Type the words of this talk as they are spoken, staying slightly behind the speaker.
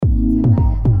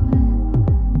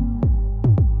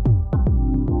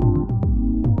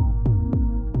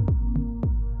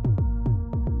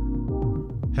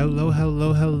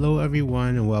Hello,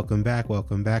 everyone, and welcome back.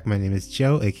 My name is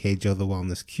Joe, aka Joe the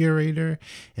Wellness Curator,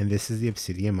 and this is the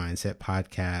Obsidian Mindset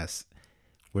Podcast,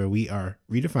 where we are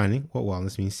redefining what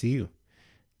wellness means to you.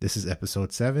 This is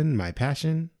episode 7, My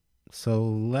Passion. So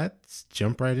let's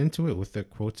jump right into it with the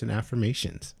quotes and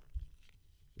affirmations.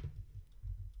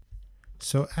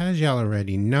 So as y'all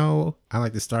already know, I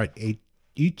like to start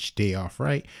each day off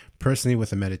right, personally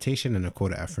with a meditation and a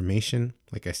quote of affirmation.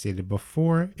 Like I stated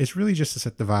before, it's really just to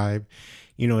set the vibe.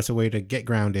 It's a way to get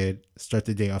grounded, start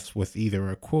the day off with either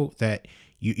a quote that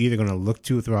you're either going to look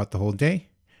to throughout the whole day,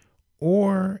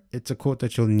 or it's a quote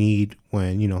that you'll need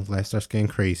when, life starts getting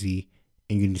crazy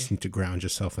and you just need to ground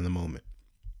yourself in the moment.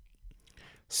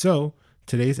 So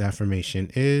today's affirmation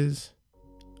is,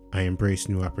 I embrace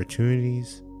new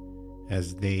opportunities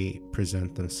as they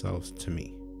present themselves to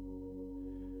me.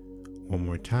 One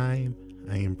more time,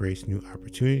 I embrace new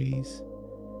opportunities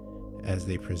as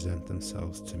they present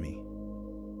themselves to me.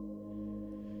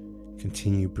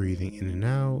 Continue breathing in and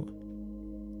out,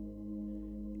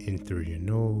 in through your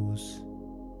nose,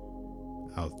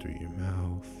 out through your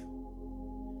mouth.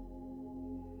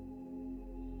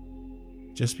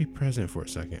 Just be present for a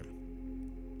second.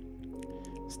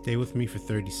 Stay with me for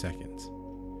 30 seconds.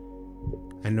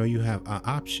 I know you have an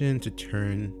option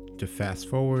to fast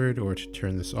forward or to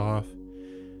turn this off,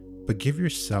 but give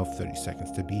yourself 30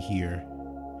 seconds to be here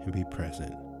and be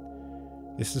present.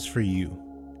 This is for you.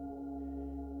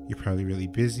 You're probably really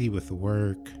busy with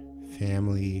work,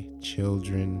 family,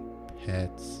 children,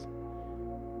 pets,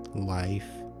 life.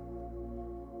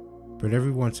 But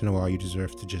every once in a while, you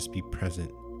deserve to just be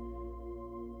present.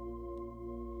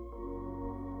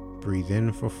 Breathe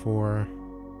in for 4,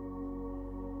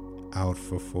 out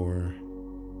for 4.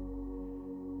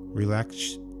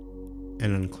 Relax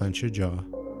and unclench your jaw.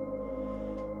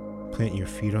 Plant your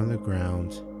feet on the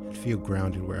ground and feel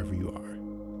grounded wherever you are.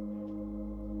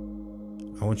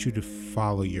 I want you to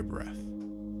follow your breath.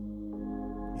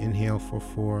 Inhale for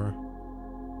 4.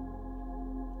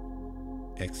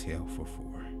 Exhale for 4.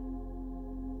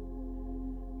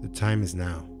 The time is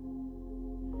now.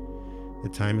 The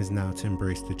time is now to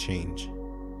embrace the change.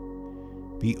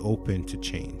 Be open to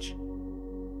change.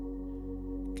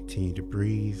 Continue to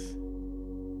breathe.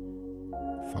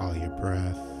 Follow your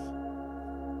breath.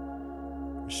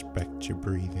 Respect your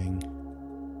breathing.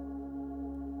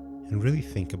 And really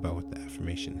think about what the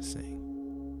affirmation is saying.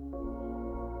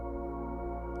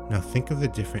 Now think of the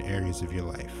different areas of your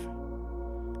life.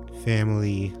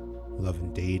 Family, love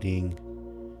and dating,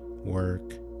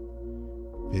 work,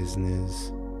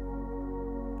 business,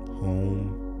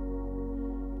 home,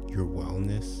 your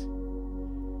wellness.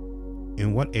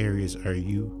 In what areas are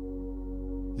you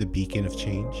the beacon of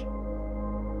change?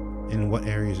 And in what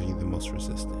areas are you the most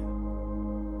resistant?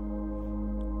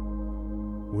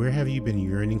 Where have you been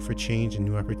yearning for change and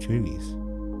new opportunities?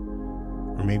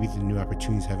 Or maybe the new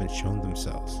opportunities haven't shown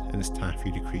themselves and it's time for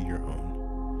you to create your own.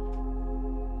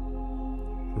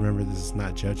 Remember, this is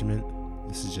not judgment,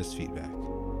 this is just feedback.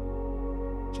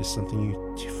 Just something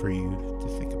for you to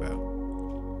think about.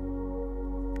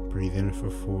 Breathe in for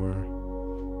 4.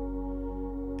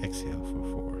 Exhale for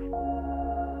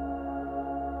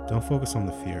 4. Don't focus on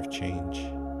the fear of change.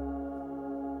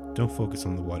 Don't focus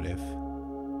on the what if.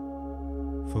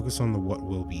 Focus on the what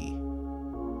will be.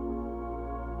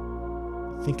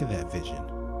 Think of that vision.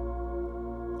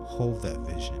 Hold that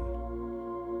vision.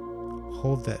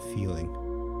 Hold that feeling.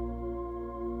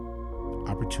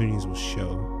 Opportunities will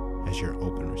show as you're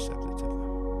open and receptive to them.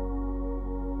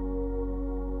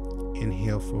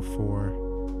 Inhale for 4.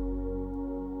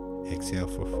 Exhale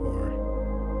for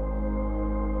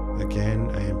 4. Again,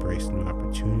 I embrace new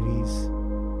opportunities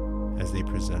as they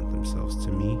present themselves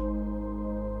to me.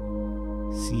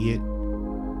 See it,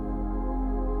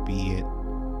 be it,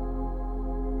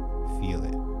 feel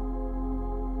it.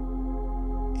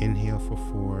 Inhale for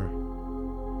 4.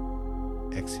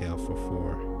 Exhale for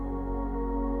 4.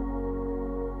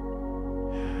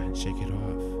 And shake it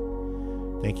off.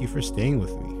 Thank you for staying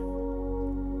with me.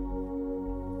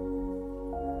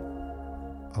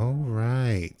 All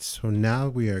right, so now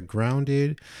we are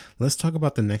grounded. Let's talk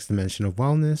about the next dimension of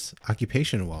wellness,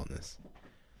 occupational wellness.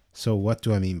 So what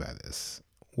do I mean by this?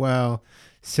 Well,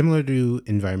 similar to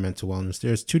environmental wellness,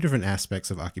 there's 2 different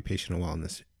aspects of occupational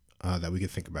wellness that we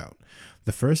could think about.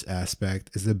 The first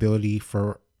aspect is the ability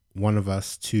for one of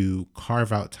us to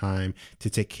carve out time to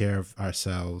take care of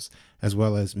ourselves, as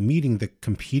well as meeting the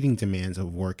competing demands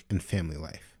of work and family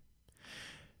life.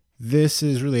 This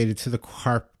is related to the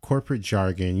corporate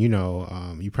jargon. You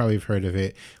probably have heard of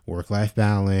it: work-life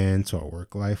balance, or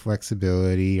work-life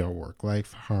flexibility, or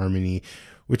work-life harmony,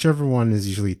 whichever one is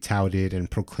usually touted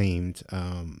and proclaimed,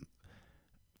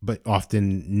 but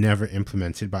often never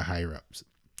implemented by higher ups.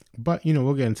 But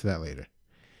we'll get into that later.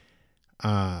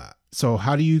 So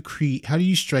how do you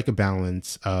strike a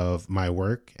balance of my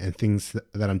work and things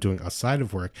that I'm doing outside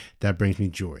of work that brings me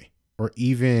joy, or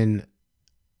even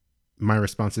my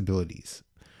responsibilities,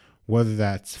 whether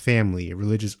that's family,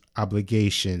 religious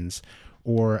obligations,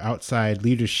 or outside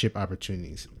leadership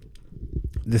opportunities?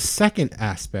 The second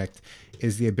aspect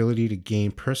is the ability to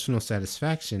gain personal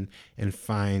satisfaction and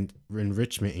find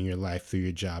enrichment in your life through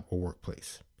your job or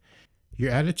workplace. Your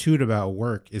attitude about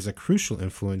work is a crucial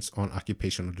influence on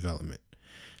occupational development.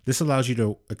 This allows you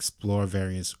to explore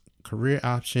various career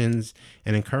options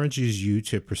and encourages you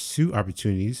to pursue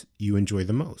opportunities you enjoy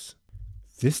the most.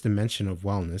 This dimension of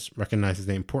wellness recognizes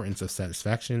the importance of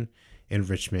satisfaction,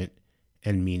 enrichment,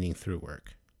 and meaning through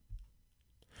work.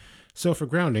 So, for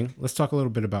grounding, let's talk a little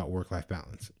bit about work life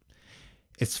balance.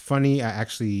 It's funny, I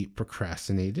actually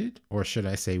procrastinated, or should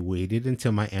I say, waited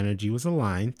until my energy was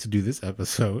aligned to do this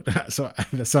episode. So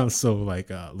that sounds so like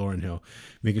Lauren Hill,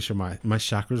 making sure my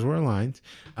chakras were aligned.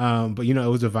 But it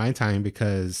was divine time,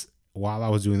 because while I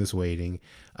was doing this waiting,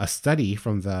 a study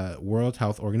from the World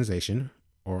Health Organization,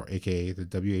 or AKA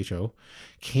the WHO,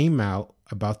 came out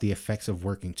about the effects of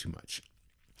working too much.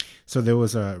 So there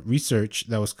was a research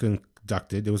that was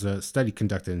conducted. There was a study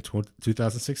conducted in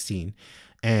 2016,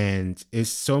 and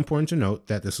it's so important to note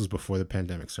that this was before the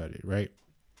pandemic started, right?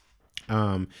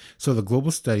 So the global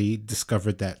study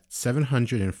discovered that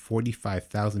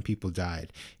 745,000 people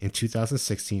died in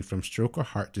 2016 from stroke or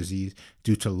heart disease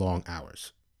due to long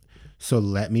hours. So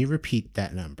let me repeat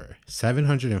that number: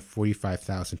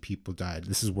 745,000 people died.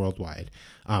 This is worldwide,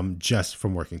 just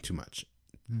from working too much.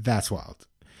 That's wild.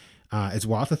 It's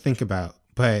wild to think about,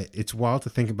 but it's wild to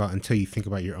think about until you think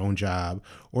about your own job,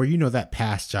 or that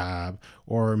past job,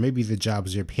 or maybe the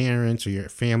jobs of your parents or your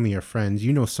family or friends.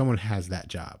 Someone has that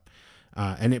job.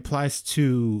 And it applies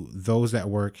to those that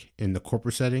work in the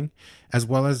corporate setting, as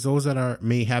well as those that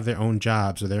may have their own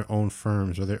jobs or their own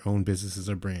firms or their own businesses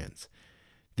or brands.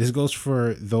 This goes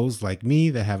for those like me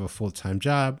that have a full-time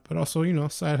job, but also,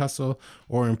 side hustle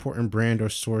or important brand or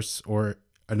source, or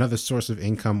another source of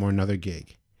income, or another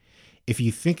gig. If you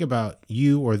think about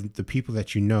you or the people that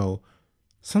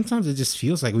sometimes it just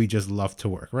feels like we just love to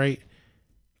work, right?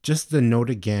 Just the note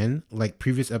again, like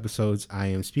previous episodes, I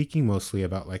am speaking mostly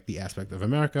about like the aspect of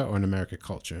America or American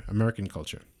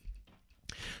culture.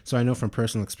 So I know from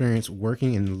personal experience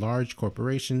working in large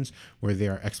corporations where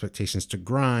there are expectations to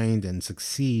grind and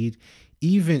succeed,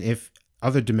 even if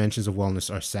other dimensions of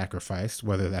wellness are sacrificed,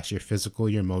 whether that's your physical,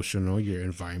 your emotional, your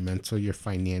environmental, your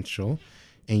financial.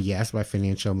 And yes, by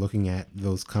financial, I'm looking at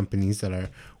those companies that are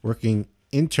working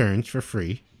interns for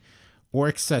free, or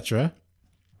etc.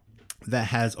 That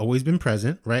has always been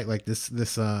present, right? Like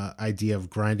this idea of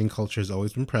grinding culture has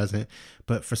always been present,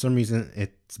 but for some reason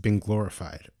it's been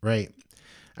glorified, right?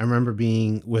 I remember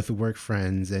being with work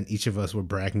friends, and each of us were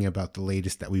bragging about the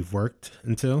latest that we've worked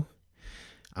until.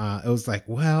 It was like,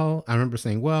 well, I remember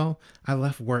saying, well, I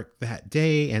left work that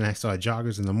day and I saw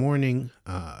joggers in the morning,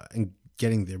 and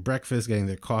getting their breakfast, getting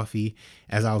their coffee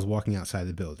as I was walking outside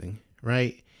the building,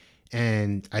 right?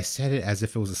 And I said it as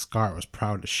if it was a scar I was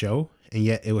proud to show, and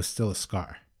yet it was still a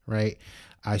scar, right?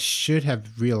 I should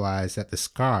have realized that the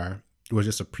scar was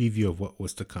just a preview of what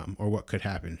was to come or what could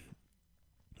happen.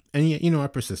 And yet, I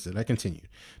persisted. I continued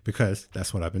because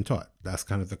that's what I've been taught. That's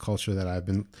kind of the culture that I've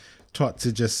been taught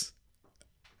to just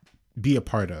be a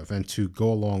part of and to go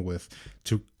along with,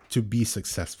 to be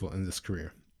successful in this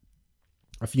career.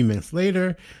 A few minutes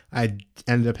later, I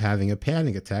ended up having a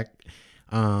panic attack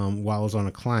while I was on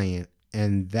a client.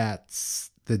 And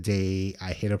that's the day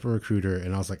I hit up a recruiter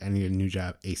and I was like, I need a new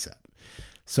job ASAP.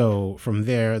 So from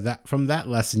that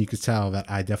lesson, you could tell that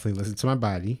I definitely listened to my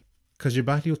body, because your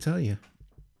body will tell you.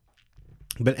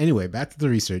 But anyway, back to the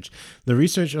research. The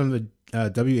research on the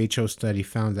WHO study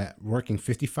found that working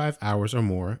 55 hours or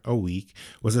more a week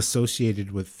was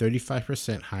associated with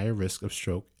 35% higher risk of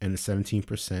stroke and a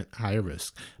 17% higher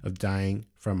risk of dying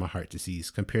from a heart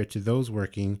disease compared to those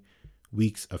working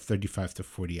weeks of 35 to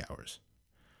 40 hours.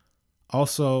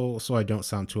 Also, so I don't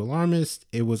sound too alarmist,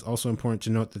 it was also important to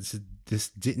note that this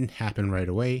didn't happen right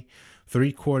away.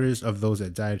 3/4 of those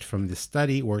that died from this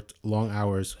study worked long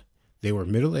hours. They were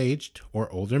middle-aged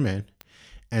or older men,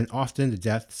 and often the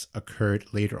deaths occurred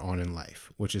later on in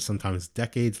life, which is sometimes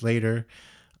decades later,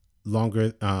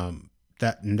 longer.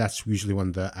 That's usually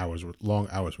when the long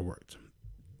hours were worked.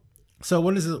 So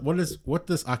what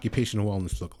does occupational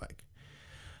wellness look like?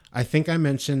 I think I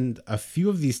mentioned a few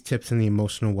of these tips in the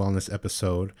emotional wellness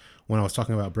episode when I was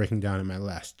talking about breaking down in my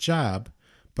last job,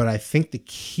 but I think the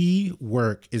key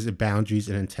work is the boundaries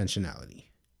and intentionality,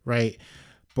 right?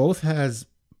 Both has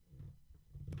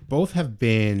both have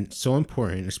been so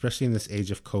important, especially in this age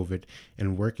of COVID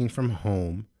and working from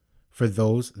home for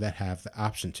those that have the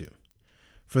option to.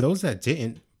 For those that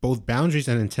didn't, both boundaries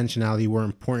and intentionality were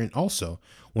important also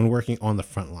when working on the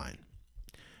front line.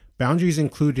 Boundaries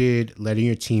included letting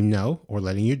your team know or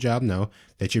letting your job know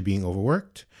that you're being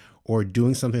overworked or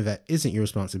doing something that isn't your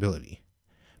responsibility.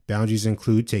 Boundaries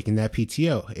include taking that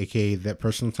PTO, aka that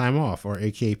personal time off, or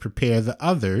aka prepare the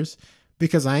others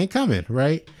because I ain't coming,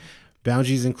 right?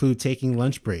 Boundaries include taking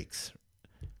lunch breaks.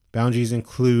 Boundaries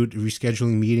include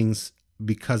rescheduling meetings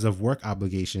because of work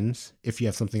obligations if you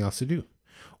have something else to do,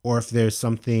 or if there's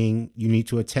something you need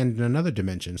to attend in another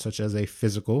dimension, such as a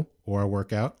physical or a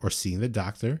workout or seeing the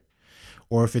doctor,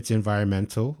 or if it's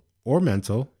environmental or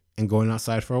mental and going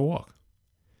outside for a walk.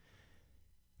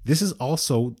 This is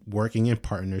also working in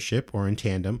partnership or in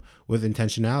tandem with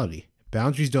intentionality.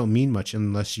 Boundaries don't mean much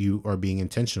unless you are being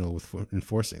intentional with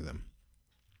enforcing them.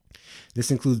 This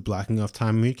includes blocking off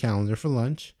time in your calendar for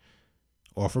lunch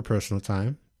or for personal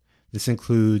time. This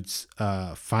includes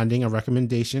finding a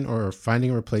recommendation or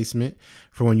finding a replacement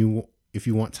for if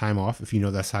you want time off, if you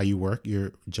know that's how you work,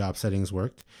 your job settings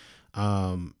worked.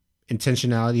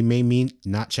 Intentionality may mean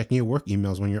not checking your work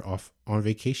emails when you're off on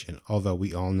vacation, although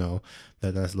we all know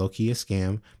that that's low-key a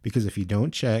scam, because if you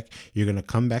don't check, you're going to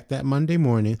come back that Monday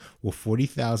morning with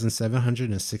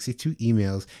 40,762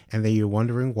 emails, and then you're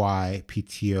wondering why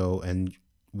PTO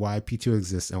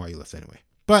exists and why you left anyway.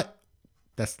 But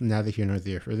that's neither here nor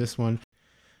there for this one.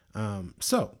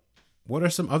 So what are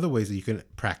some other ways that you can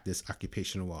practice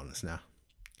occupational wellness now?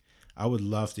 I would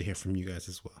love to hear from you guys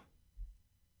as well.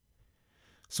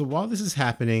 So while this is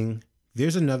happening,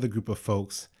 there's another group of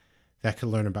folks that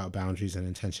can learn about boundaries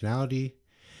and intentionality.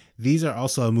 These are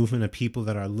also a movement of people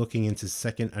that are looking into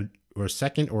second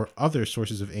or other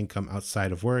sources of income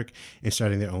outside of work and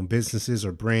starting their own businesses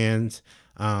or brands,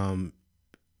 and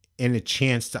a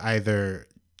chance to either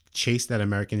chase that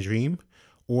American dream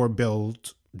or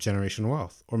build generational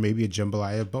wealth, or maybe a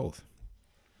jambalaya of both.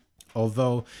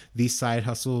 Although these side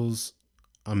hustles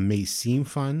may seem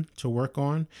fun to work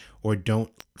on or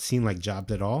don't seem like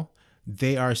jobs at all,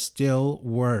 they are still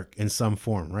work in some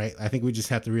form, right? I think we just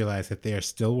have to realize that they are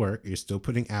still work. You're still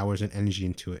putting hours and energy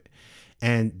into it.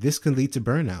 And this can lead to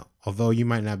burnout. Although you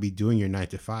might not be doing your 9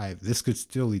 to 5, this could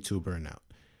still lead to a burnout.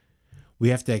 We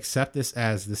have to accept this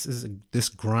as this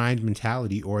grind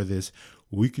mentality, or this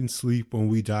we can sleep when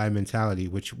we die mentality,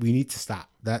 which we need to stop.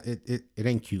 That it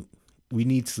ain't cute. We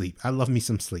need sleep. I love me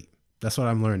some sleep. That's what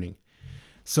I'm learning.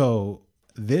 So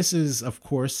this is, of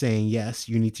course, saying, yes,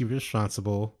 you need to be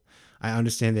responsible. I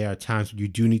understand there are times when you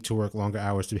do need to work longer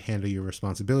hours to handle your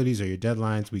responsibilities or your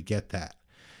deadlines. We get that.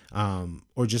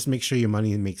 Or just make sure your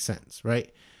money makes sense,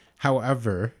 right?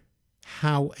 However,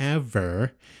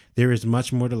 there is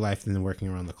much more to life than working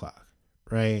around the clock,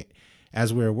 right?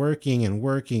 As we're working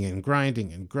and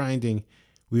grinding,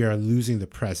 we are losing the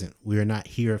present. We are not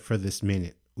here for this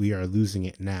minute. We are losing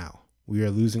it now. We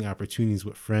are losing opportunities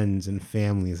with friends and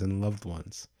families and loved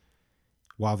ones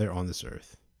while they're on this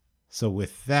earth. So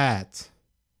with that,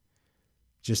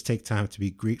 just take time to be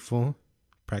grateful,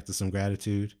 practice some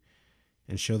gratitude,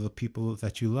 and show the people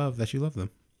that you love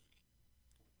them.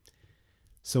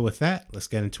 So with that, let's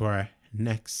get into our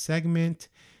next segment,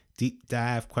 deep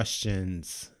dive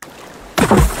questions.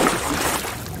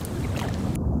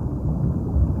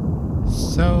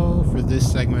 So for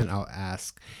this segment, I'll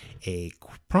ask a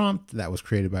prompt that was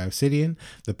created by Obsidian.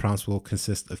 The prompts will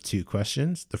consist of 2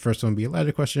 questions. The first one will be a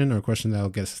lighter question, or a question that will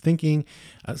get us thinking.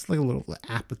 It's like a little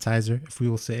appetizer, if we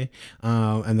will say.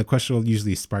 And the question will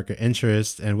usually spark our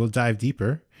interest, and we'll dive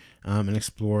deeper and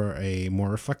explore a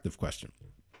more reflective question.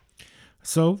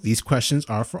 So these questions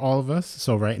are for all of us.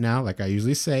 So right now, like I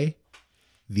usually say,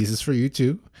 this is for you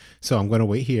too. So I'm going to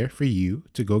wait here for you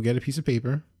to go get a piece of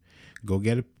paper.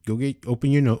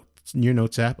 Open your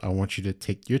notes app. I want you to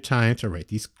take your time to write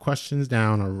these questions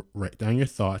down, or write down your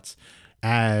thoughts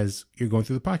as you're going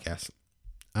through the podcast.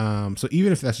 So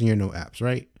even if that's in your note apps,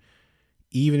 right?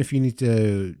 Even if you need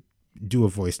to do a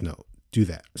voice note, do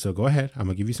that. So go ahead. I'm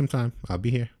going to give you some time. I'll be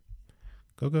here.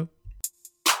 Go.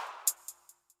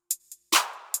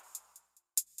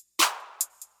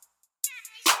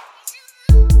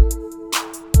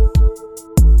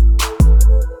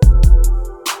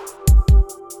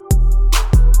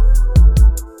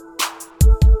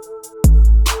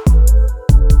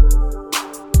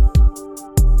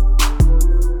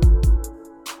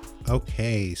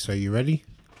 Okay, so you ready?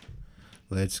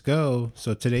 Let's go.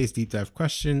 So today's deep dive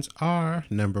questions are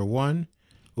number one.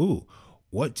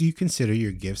 What do you consider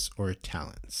your gifts or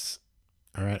talents?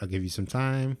 All right, I'll give you some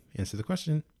time. Answer the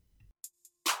question.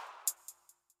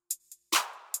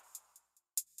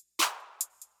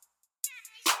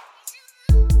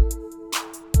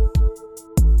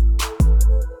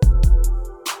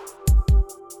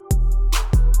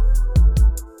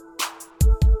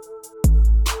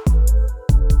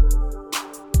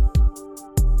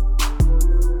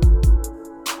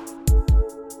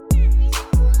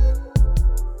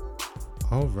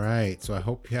 All right. So I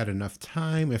hope you had enough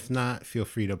time. If not, feel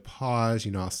free to pause.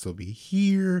 I'll still be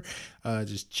here,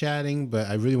 just chatting. But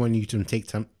I really want you to take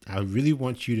time. I really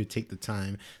want you to take the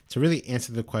time to really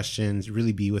answer the questions,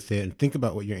 really be with it, and think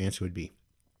about what your answer would be.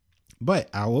 But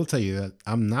I will tell you that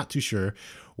I'm not too sure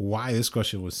why this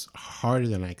question was harder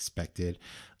than I expected.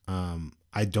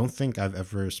 I don't think I've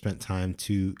ever spent time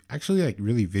to actually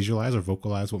really visualize or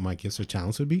vocalize what my gifts or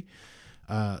talents would be.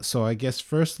 So I guess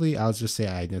firstly, I'll just say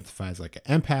I identify as like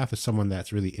an empath or someone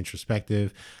that's really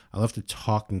introspective. I love to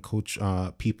talk and coach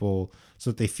people so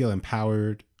that they feel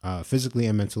empowered physically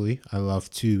and mentally. I love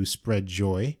to spread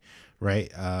joy, right?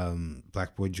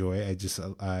 Black boy joy.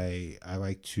 I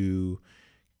like to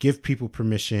give people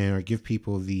permission or give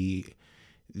people the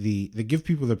give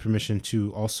people the permission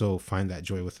to also find that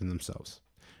joy within themselves.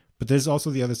 But there's also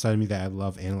the other side of me that I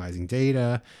love analyzing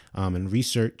data and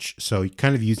research. So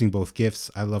kind of using both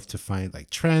gifts, I love to find like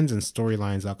trends and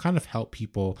storylines that'll kind of help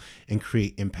people and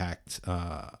create impact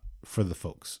for the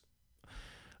folks.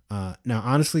 Now,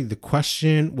 honestly, the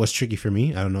question was tricky for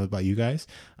me. I don't know about you guys.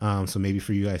 So maybe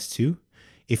for you guys too.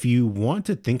 If you want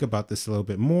to think about this a little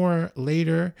bit more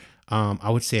later, I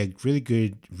would say a really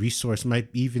good resource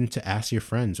might be even to ask your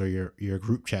friends or your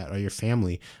group chat or your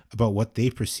family about what they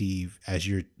perceive as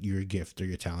your gift or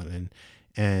your talent,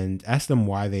 and ask them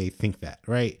why they think that,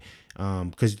 right?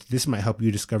 Because this might help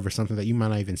you discover something that you might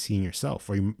not even see in yourself,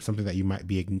 or something that you might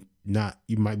be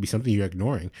something you're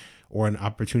ignoring, or an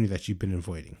opportunity that you've been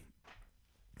avoiding.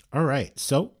 All right,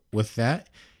 so with that,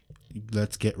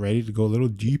 let's get ready to go a little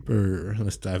deeper.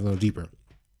 Let's dive a little deeper.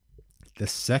 The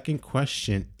second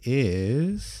question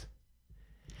is,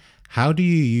 how do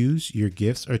you use your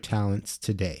gifts or talents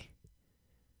today?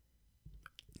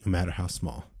 No matter how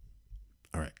small.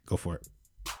 All right, go for it.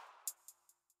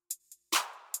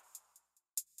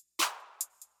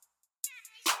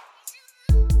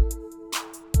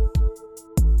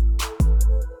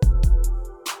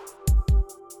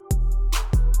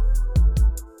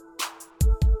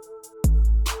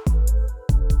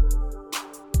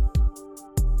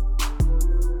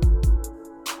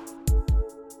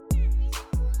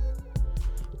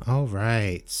 All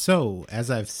right. So,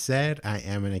 as I've said, I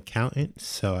am an accountant.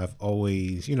 So, I've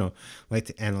always, like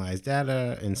to analyze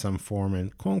data in some form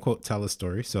and quote unquote tell a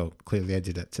story. So, clearly I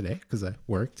did that today because I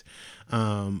worked.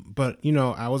 But,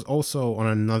 I was also on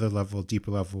another level,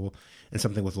 deeper level, and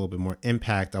something with a little bit more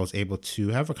impact. I was able to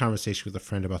have a conversation with a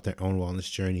friend about their own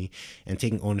wellness journey and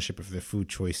taking ownership of their food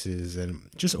choices and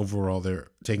just overall, they're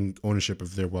taking ownership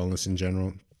of their wellness in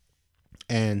general.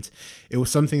 And it was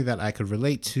something that I could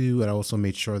relate to. And I also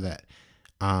made sure that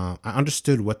I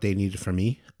understood what they needed from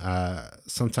me.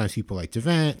 Sometimes people like to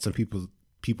vent. Some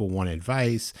people want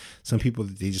advice. Some people,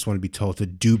 they just want to be told to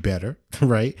do better,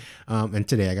 right? And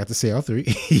today I got to say all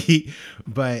three.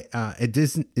 But it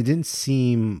didn't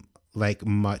seem like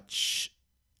much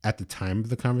at the time of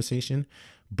the conversation.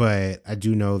 But I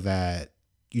do know that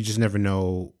you just never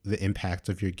know the impact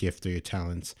of your gift or your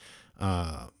talents.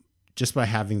 Just by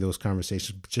having those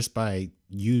conversations, just by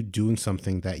you doing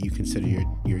something that you consider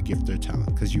your gift or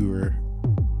talent, because you were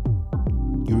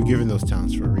given those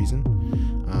talents for a reason,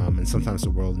 and sometimes the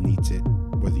world needs it,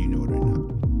 whether you know it or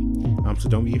not. So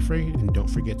don't be afraid, and don't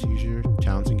forget to use your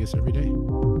talents and gifts every day.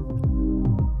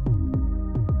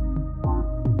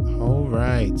 All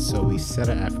right, so we set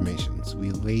our affirmations,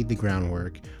 we laid the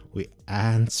groundwork, we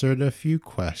answered a few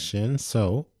questions.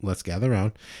 So let's gather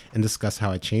around and discuss how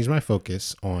I changed my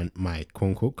focus on my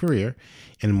quote unquote career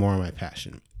and more on my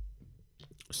passion.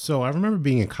 So I remember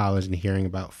being in college and hearing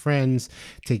about friends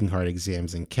taking hard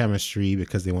exams in chemistry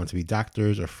because they want to be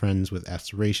doctors, or friends with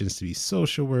aspirations to be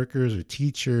social workers or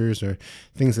teachers or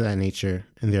things of that nature.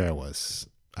 And there I was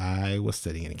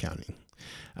studying accounting.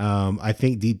 I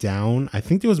think deep down,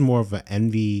 there was more of an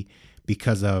envy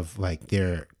because of like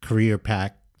their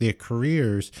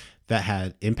careers that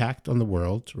had impact on the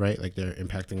world, right? Like they're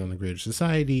impacting on the greater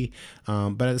society.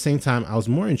 But at the same time, I was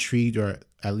more intrigued, or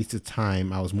at least at the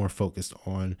time, I was more focused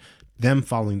on them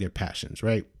following their passions,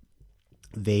 right?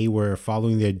 They were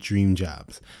following their dream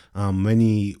jobs.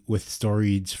 Many with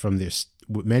stories from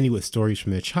many with stories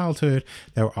from their childhood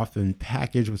that were often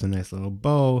packaged with a nice little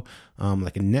bow,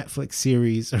 like a Netflix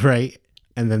series, right?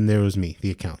 And then there was me,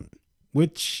 the accountant,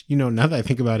 which, now that I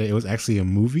think about it, it was actually a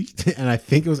movie, and I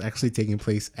think it was actually taking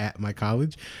place at my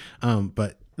college,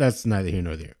 but that's neither here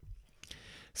nor there.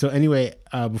 So anyway,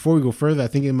 before we go further, I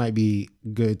think it might be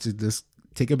good to just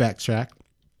take a backtrack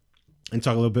and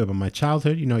talk a little bit about my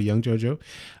childhood. Young JoJo.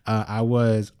 I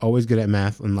was always good at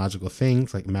math and logical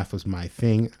things. Like, math was my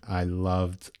thing. I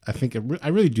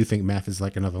really do think math is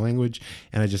like another language,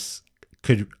 and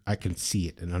I can see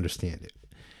it and understand it.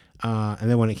 And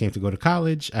then when it came to go to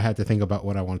college, I had to think about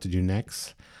what I wanted to do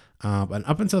next. But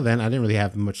up until then, I didn't really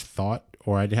have much thought,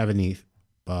 or I didn't have any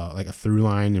like a through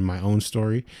line in my own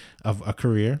story of a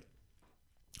career.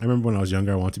 I remember when I was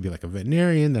younger, I wanted to be like a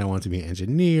veterinarian, then I wanted to be an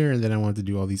engineer, and then I wanted to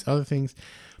do all these other things.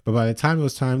 But by the time it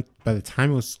was time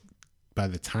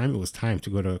to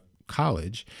go to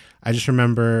college, I just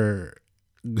remember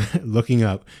looking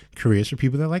up careers for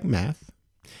people that like math.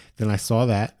 Then I saw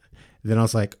that. Then I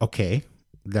was like, okay.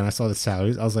 Then I saw the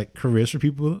salaries. I was like, careers for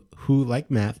people who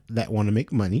like math that want to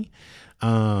make money.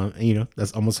 And,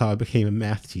 that's almost how I became a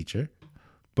math teacher.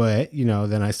 But,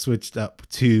 then I switched up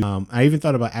to, I even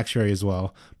thought about actuary as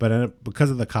well. But because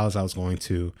of the college I was going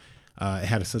to, it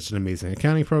had such an amazing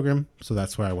accounting program. So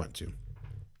that's where I went to.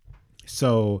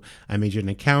 So I majored in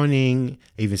accounting.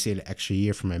 I even stayed an extra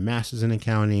year for my master's in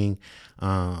accounting.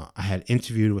 I had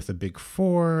interviewed with a Big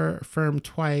Four firm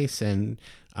twice and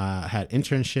had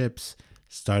internships,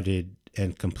 started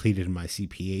and completed my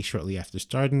CPA shortly after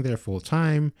starting there full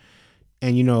time.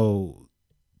 And,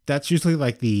 that's usually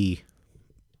like the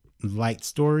light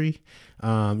story.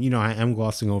 I am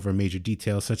glossing over major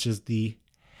details such as the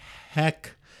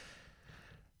heck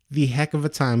of a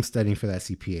time studying for that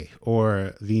CPA,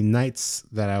 or the nights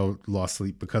that I lost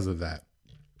sleep because of that,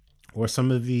 or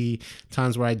some of the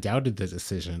times where I doubted the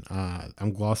decision.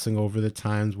 I'm glossing over the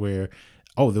times where,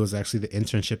 there was actually the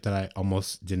internship that I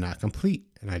almost did not complete,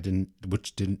 and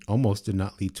which almost did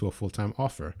not lead to a full-time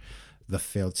offer, the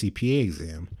failed CPA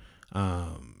exam.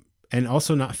 And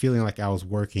also not feeling like I was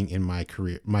working in my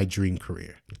dream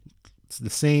career. It's the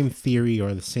same theory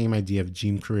or the same idea of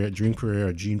dream career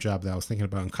or dream job that I was thinking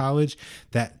about in college.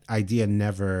 That idea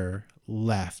never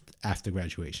left after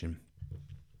graduation.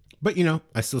 But,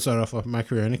 I still started off my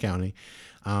career in accounting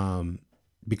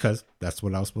because that's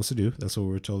what I was supposed to do. That's what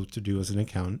we were told to do as an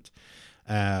accountant.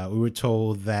 We were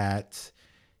told that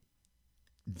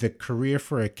the career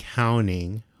for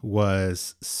accounting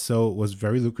was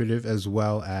very lucrative, as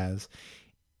well as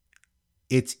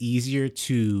it's easier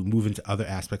to move into other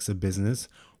aspects of business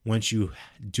once you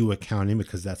do accounting,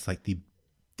 because that's like the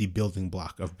building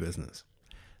block of business.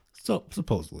 So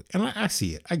supposedly, and I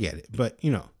see it, I get it, but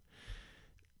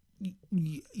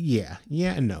yeah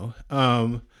and no.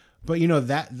 But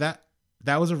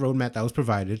that was a roadmap that was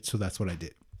provided, so that's what I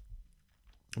did.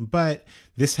 But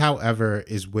this, however,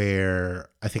 is where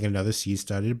I think another seed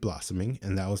started blossoming,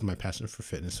 and that was my passion for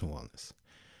fitness and wellness.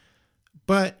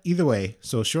 But either way,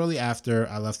 so shortly after,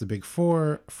 I left the Big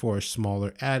Four for a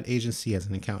smaller ad agency as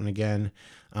an accountant again.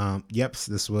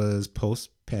 This was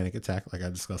post-panic attack, like I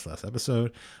discussed last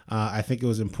episode. I think it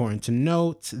was important to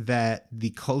note that the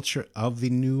culture of the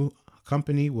new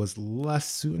company was less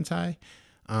suit and tie.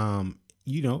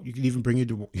 You could even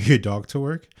bring your dog to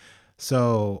work.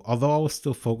 So although I was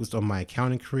still focused on my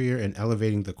accounting career and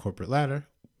elevating the corporate ladder,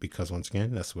 because once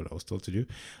again, that's what I was told to do,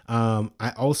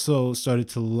 I also started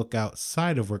to look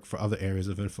outside of work for other areas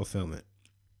of fulfillment.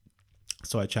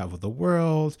 So I traveled the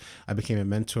world. I became a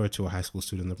mentor to a high school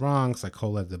student in the Bronx. I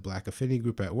co-led the Black Affinity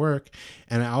group at work.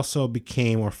 And I also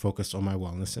became more focused on my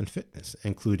wellness and fitness,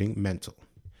 including mental.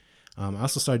 I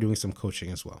also started doing some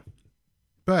coaching as well.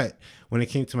 But when it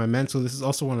came to my mental, this is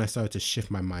also when I started to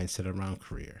shift my mindset around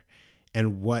career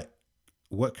and what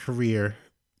career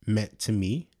meant to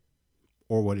me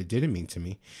or what it didn't mean to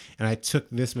me. And I took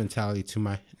this mentality to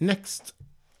my next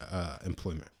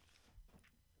employment.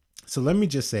 So let me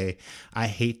just say, I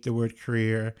hate the word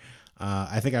career.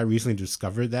 I think I recently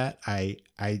discovered that. I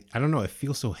don't know, it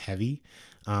feels so heavy.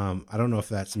 I don't know if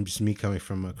that's just me coming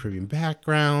from a Caribbean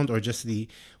background or just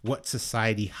what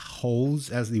society holds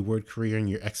as the word career and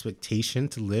your expectation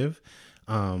to live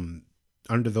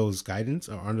under those guidance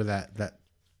or under that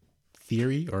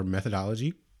theory or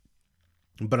methodology.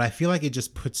 But I feel like it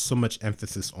just puts so much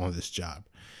emphasis on this job.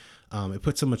 It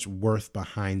puts so much worth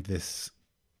behind this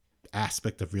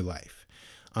aspect of your life.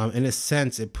 In a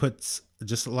sense, it puts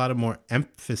just a lot of more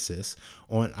emphasis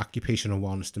on occupational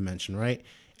wellness dimension, right?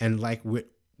 And like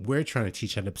we're trying to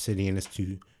teach at Obsidian is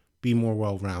to be more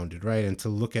well-rounded, right? And to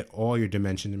look at all your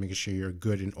dimensions and making sure you're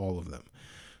good in all of them.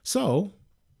 So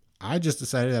I just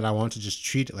decided that I want to just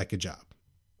treat it like a job.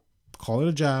 Call it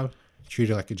a job, treat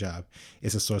it like a job.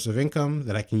 It's a source of income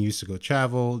that I can use to go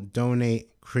travel, donate,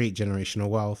 create generational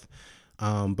wealth.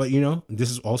 But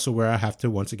this is also where I have to,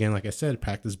 once again, like I said,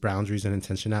 practice boundaries and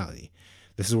intentionality.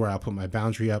 This is where I'll put my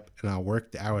boundary up and I'll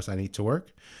work the hours I need to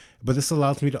work. But this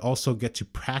allows me to also get to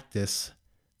practice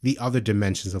the other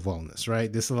dimensions of wellness,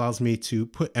 right? This allows me to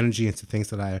put energy into things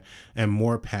that I am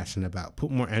more passionate about, put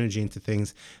more energy into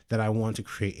things that I want to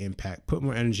create impact, put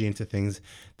more energy into things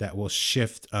that will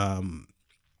shift the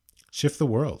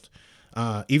world,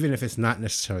 even if it's not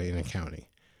necessarily in accounting.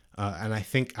 And I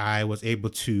think I was able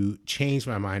to change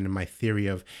my mind and my theory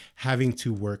of having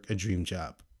to work a dream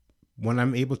job. When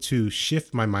I'm able to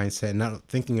shift my mindset, not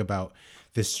thinking about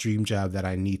this dream job that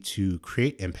I need to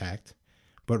create impact,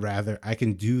 but rather I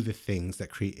can do the things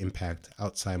that create impact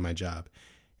outside my job.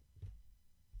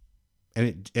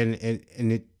 And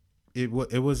it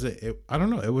was I don't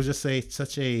know, it was just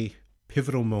such a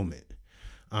pivotal moment,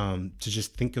 to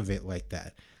just think of it like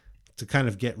that, to kind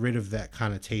of get rid of that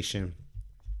connotation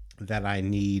that I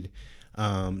need,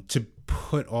 to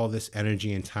put all this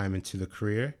energy and time into the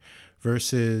career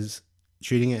versus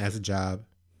treating it as a job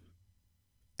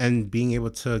and being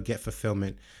able to get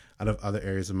fulfillment out of other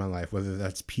areas of my life, whether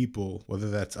that's people, whether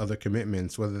that's other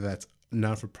commitments, whether that's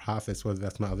non-for-profits, whether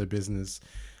that's my other business.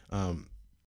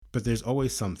 But there's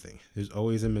always something. There's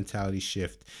always a mentality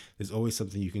shift. There's always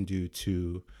something you can do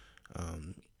to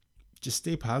just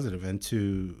stay positive and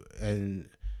to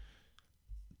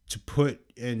put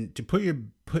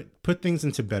things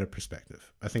into better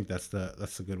perspective. I think that's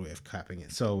a good way of capping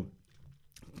it. So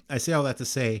I say all that to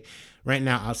say, right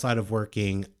now, outside of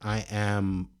working, I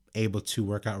am able to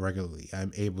work out regularly.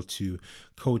 I'm able to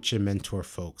coach and mentor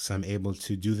folks. I'm able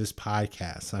to do this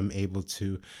podcast. I'm able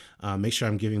to make sure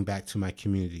I'm giving back to my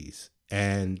communities.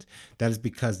 And that is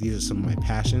because these are some of my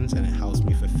passions and it helps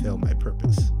me fulfill my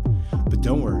purpose. But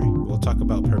don't worry, we'll talk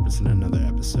about purpose in another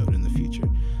episode in the future.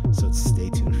 So stay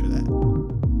tuned for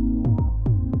that.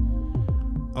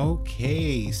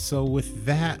 Okay, so with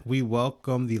that, we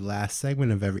welcome the last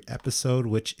segment of every episode,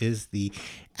 which is the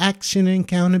action and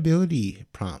accountability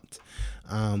prompt.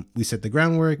 We set the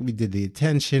groundwork, we did the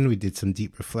attention, we did some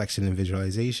deep reflection and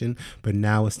visualization, but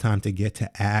now it's time to get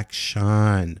to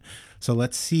action. So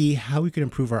let's see how we can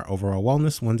improve our overall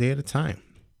wellness one day at a time.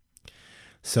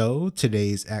 So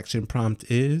today's action prompt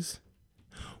is,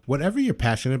 whatever you're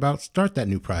passionate about, start that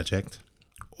new project.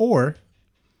 Or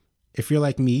if you're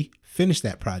like me, finish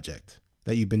that project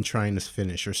that you've been trying to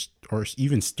finish or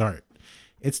even start.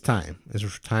 It's time.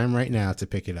 It's time right now to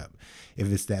pick it up.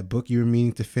 If it's that book you were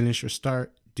meaning to finish or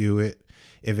start, do it.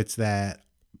 If it's that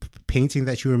painting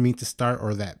that you were meaning to start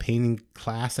or that painting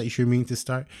class that you were meaning to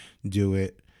start, do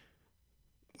it.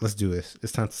 Let's do this.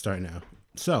 It's time to start now.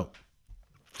 So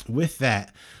with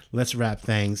that, let's wrap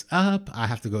things up. I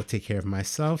have to go take care of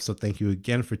myself. So thank you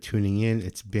again for tuning in.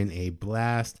 It's been a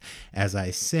blast. As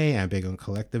I say, I'm big on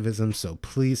collectivism. So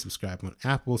please subscribe on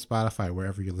Apple, Spotify,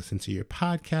 wherever you listen to your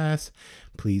podcasts.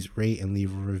 Please rate and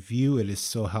leave a review. It is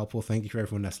so helpful. Thank you for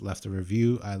everyone that's left a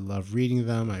review. I love reading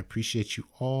them. I appreciate you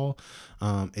all.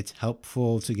 It's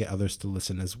helpful to get others to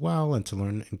listen as well and to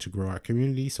learn and to grow our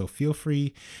community. So feel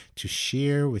free to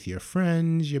share with your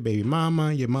friends, your baby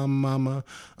mama, your mama.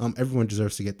 Everyone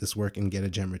deserves to get this work and get a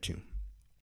gem or two.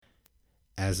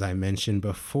 As I mentioned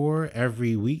before,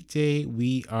 every weekday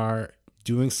we are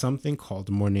doing something called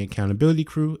the Morning Accountability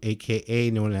Crew,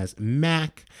 aka known as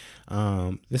MAC.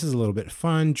 This is a little bit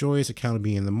fun, joyous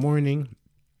accountability in the morning.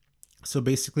 So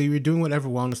basically, you're doing whatever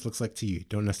wellness looks like to you.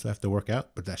 Don't necessarily have to work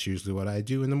out, but that's usually what I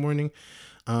do in the morning.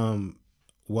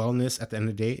 Wellness at the end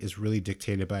of the day is really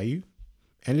dictated by you,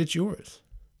 and it's yours.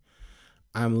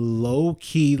 I'm low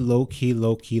key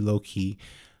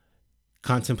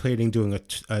contemplating doing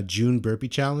a June burpee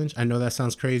challenge. I know that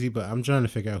sounds crazy, but I'm trying to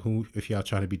figure out if y'all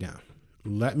trying to be down.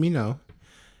 Let me know.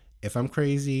 If I'm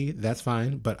crazy, that's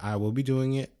fine, but I will be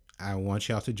doing it. I want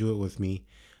y'all to do it with me.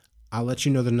 I'll let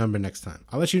you know the number next time.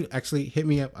 I'll let you actually hit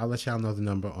me up. I'll let y'all know the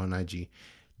number on IG.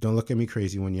 Don't look at me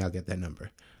crazy when y'all get that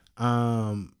number.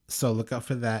 So look out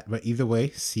for that. But either way,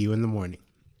 see you in the morning.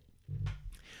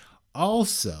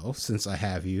 Also, since I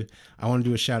have you, I want to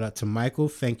do a shout out to Michael.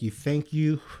 Thank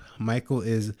you. Michael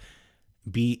is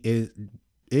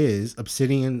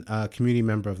Obsidian Community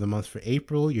Member of the Month for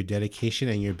April. Your dedication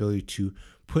and your ability to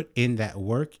put in that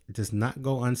work does not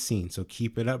go unseen. So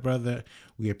keep it up, brother.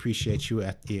 We appreciate you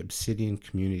at the Obsidian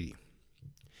community.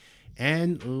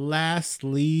 And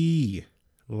lastly,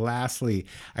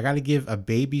 I got to give a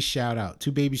baby shout out,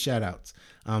 2 baby shout outs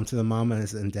to the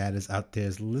mamas and daddas out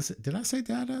there. Listen, did I say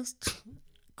daddas?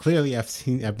 Clearly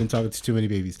I've been talking to too many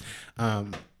babies.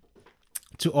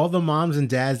 to all the moms and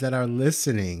dads that are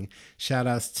listening, shout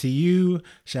outs to you.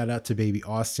 Shout out to baby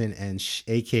Austin and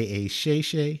aka Shay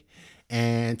Shay,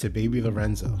 and to baby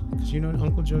Lorenzo, because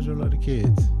Uncle Jojo love the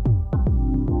kids.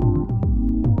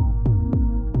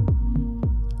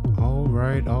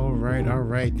 All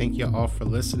right. Thank you all for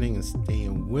listening and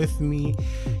staying with me.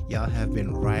 Y'all have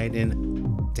been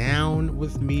riding down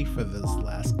with me for this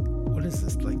last, what is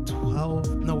this, like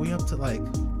 12? No, we up to like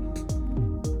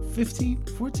 15,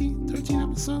 14, 13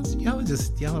 episodes.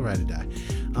 Y'all ride or die.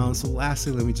 So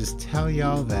lastly, let me just tell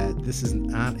y'all that this is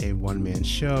not a one-man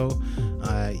show.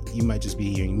 You might just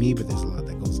be hearing me, but there's a lot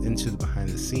that goes into the behind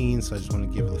the scenes. So I just want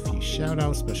to give a few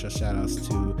shout-outs. Special shout-outs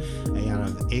to Ayana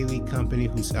of the A-League Company,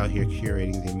 who's out here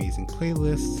curating the amazing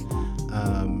playlists.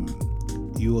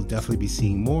 You will definitely be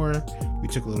seeing more. We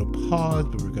took a little pause,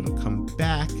 but we're going to come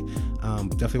back.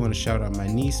 Definitely want to shout out my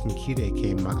niece, Makita,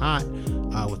 aka my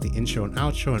aunt, with the intro and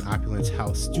outro in Opulence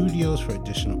House Studios for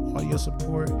additional audio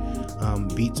support.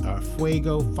 Beats are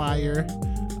fuego, fire.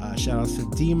 Shout out to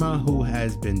Dima, who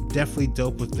has been definitely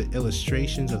dope with the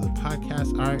illustrations of the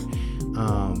podcast art.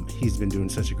 He's been doing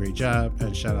such a great job.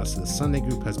 And shout out to the Sunday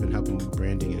group, who has been helping with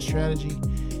branding and strategy.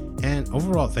 And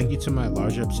overall, thank you to my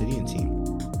larger Obsidian team.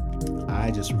 I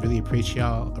just really appreciate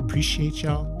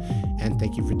y'all, and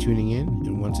thank you for tuning in.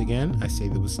 And once again, I say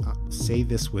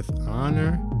this with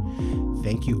honor.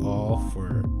 Thank you all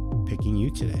for picking you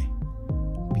today.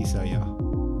 Peace out, y'all.